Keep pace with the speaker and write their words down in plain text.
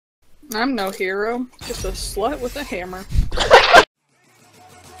I'm no hero, just a slut with a hammer.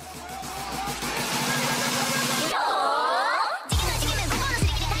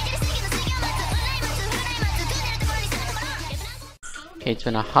 Okay, it's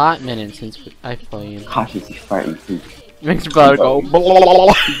been a hot minute since I played. Gosh, is he farting poop? Makes your body go.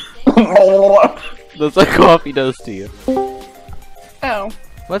 That's what coffee does to you. Oh.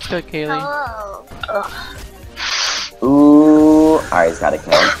 What's good, Kaylee? Hello. Ooh, Ari's got a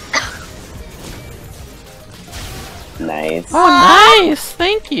kill. Nice. Oh, nice!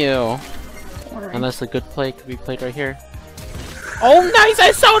 Thank you! Unless a good play could be played right here. Oh, nice!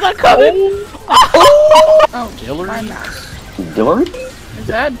 I saw that coming! Oh, Dillard? Dillard? Is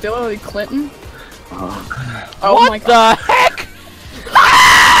that Hillary Clinton? Oh, Oh what my god. the heck?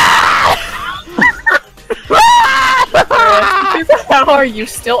 How are you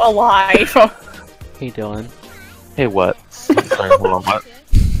still alive? Hey, Dylan. Hey, what? Sorry, hold on, what?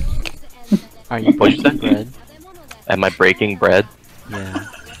 Are you What'd you breaking say? bread? Am I breaking bread? Yeah.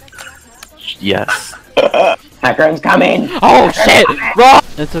 Yes. Hacker's coming! Oh shit! Wrong!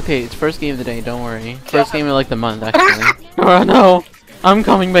 It's okay, it's first game of the day, don't worry. First game of like the month, actually. Oh no! I'm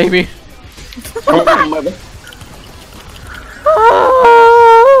coming, baby! Get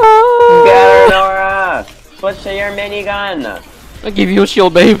her, Nora! Switch to your minigun! I'll give you a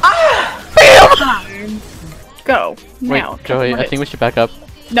shield, babe! Time. Go. Wait, Now. Joey, I think we should back up.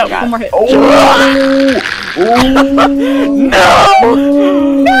 No, Yeah. one more hit. Oh!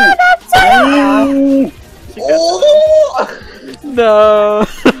 No!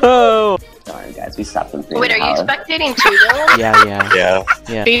 Sorry guys, we stopped them. Wait, are you spectating too, Dylan? Yeah.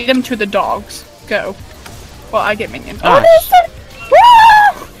 Yeah. Feed them to the dogs. Go. Well, I get minions. Ah,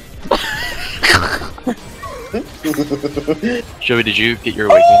 Joey, did you get your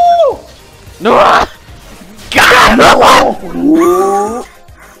awakening? no! God!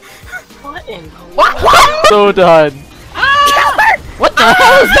 What in So done. What the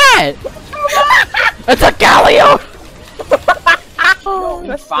hell is that? It's a Galio! I'm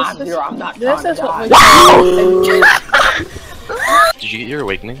not This is what we Did you get your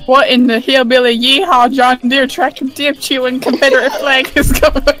awakening? What in the hillbilly yeehaw John Deere tractor dip chewing Confederate flag is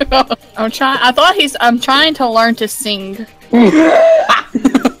going on? I'm trying to learn to sing.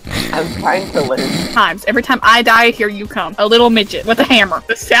 I'm trying to learn. Times. Every time I die, here you come. A little midget with a hammer.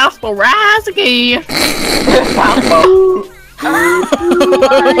 The South will rise again.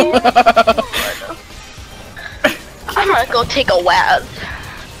 I'm gonna go take a waz.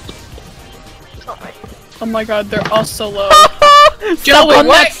 Oh my god, they're all so low. Joey, on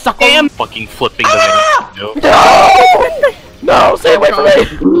what? that sucker. Fucking flipping the van. No! No, stay away from me!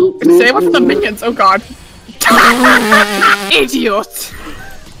 Stay away from the minions, oh god. Idiot!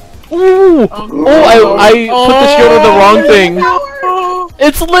 Ooh! Oh, I put the shield on the wrong thing.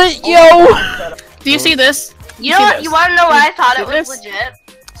 It's lit, yo! Do you see this? You know what? You wanna know why I thought it was this? legit?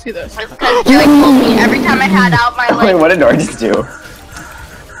 See this? It's because Joey told me every time I had out my Wait, what did Nora just do?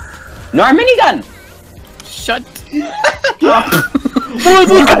 Nora minigun! Shut What is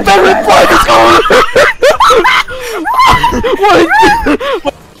the Confederate flag is going?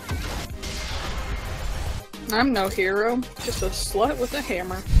 What? I'm no hero, just a slut with a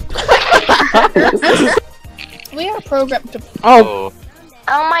hammer. We have a program to. Oh!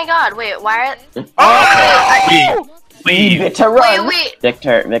 Oh my god, wait, why Leave! Victor, run! Wait.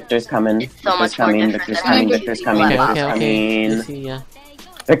 Victor's coming. It's so much more Victor's different coming, than Victor's I coming, think Victor's it's coming, Okay, Victor's okay. See ya. coming!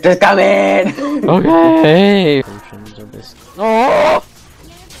 Victor's coming! Okay! Versions of this. Oh!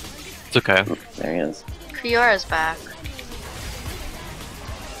 It's okay. There he is. Kriora's back.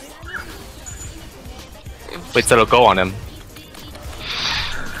 Wait, so it'll go on him.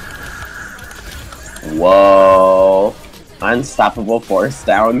 Whoa! Unstoppable force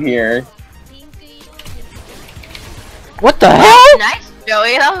down here. What the hell? Nice,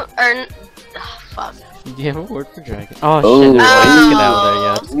 Joey. Oh, fuck. Do you have a word for dragon? Oh Ooh. shit, let's get out of there,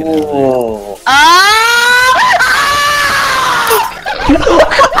 yeah. Let's get out of there. Ooh.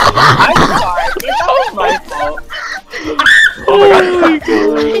 I'm sorry, that was my fault. Oh my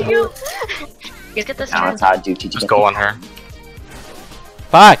god. You get this Now one. it's how to do teach. Just go on her.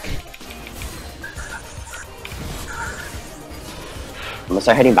 Fuck! I'm gonna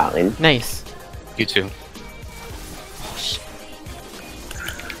start hitting bot lane. Nice. You too.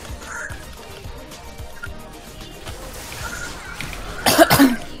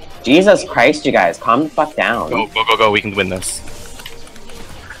 Jesus Christ, you guys, calm the fuck down. Go, go, go, go. We can win this.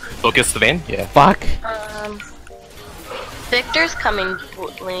 Focus the van? Yeah. Fuck. Victor's coming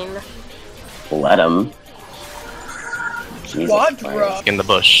boot lane. Let him. Jesus What, Christ. bro? In the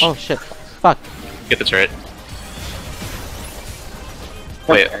bush. Oh shit. Fuck. Get the turret.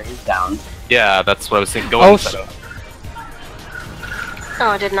 Wait. He's down. Yeah, that's what I was thinking. Go Oh, inside. Oh,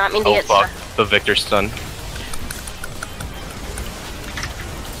 I did not mean to Oh get fuck, stuck. the Victor stun.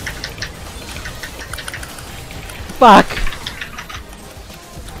 Fuck!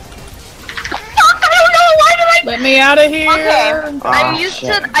 Let me out of here. Okay, I'm used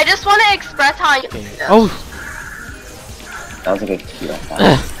shit. to. I just want to express how I. Oh! That was a good Q, I thought.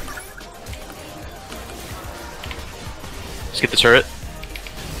 Just get the turret.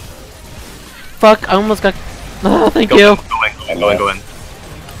 Fuck, I almost got... Oh, thank Go you! in, go in, go in.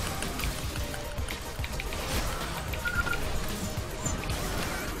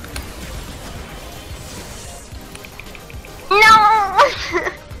 No.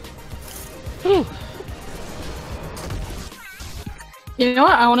 You know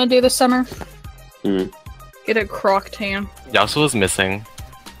what I want to do this summer? Hmm. Get a croc tan. Yasuo is missing.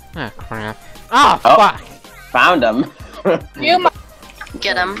 Ah, crap. Ah, Oh. fuck! Found him. You might.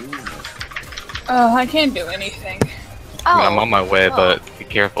 Get him. Oh, I can't do anything. Oh. I'm on my way, Oh. but be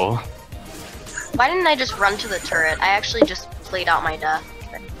careful. Why didn't I just run to the turret? I actually just played out my death.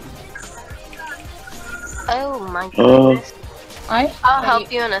 Oh my goodness. I'll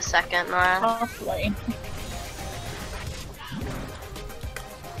help you in a second, Nora. Offlane.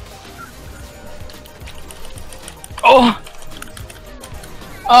 Oh!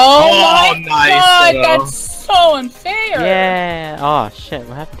 Oh, Oh, my nice, god, though. that's so unfair. Yeah! Oh, shit,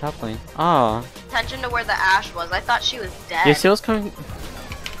 what happened top lane? Oh. Attention to where the Ash was. I thought she was dead. Your seal's coming...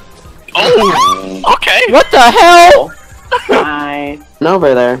 Oh! Okay! What the hell?! Hi.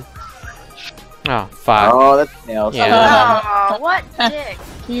 Nova there. Oh, fuck. Oh, that's nails. Yeah. Oh, what dick.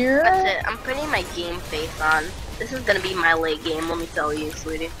 Here. That's it. I'm putting my game face on. This is gonna be my late game, let me tell you,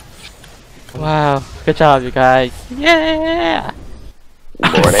 sweetie. Wow, good job, you guys. Yeah!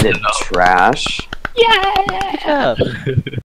 Lord, I did trash. Yeah!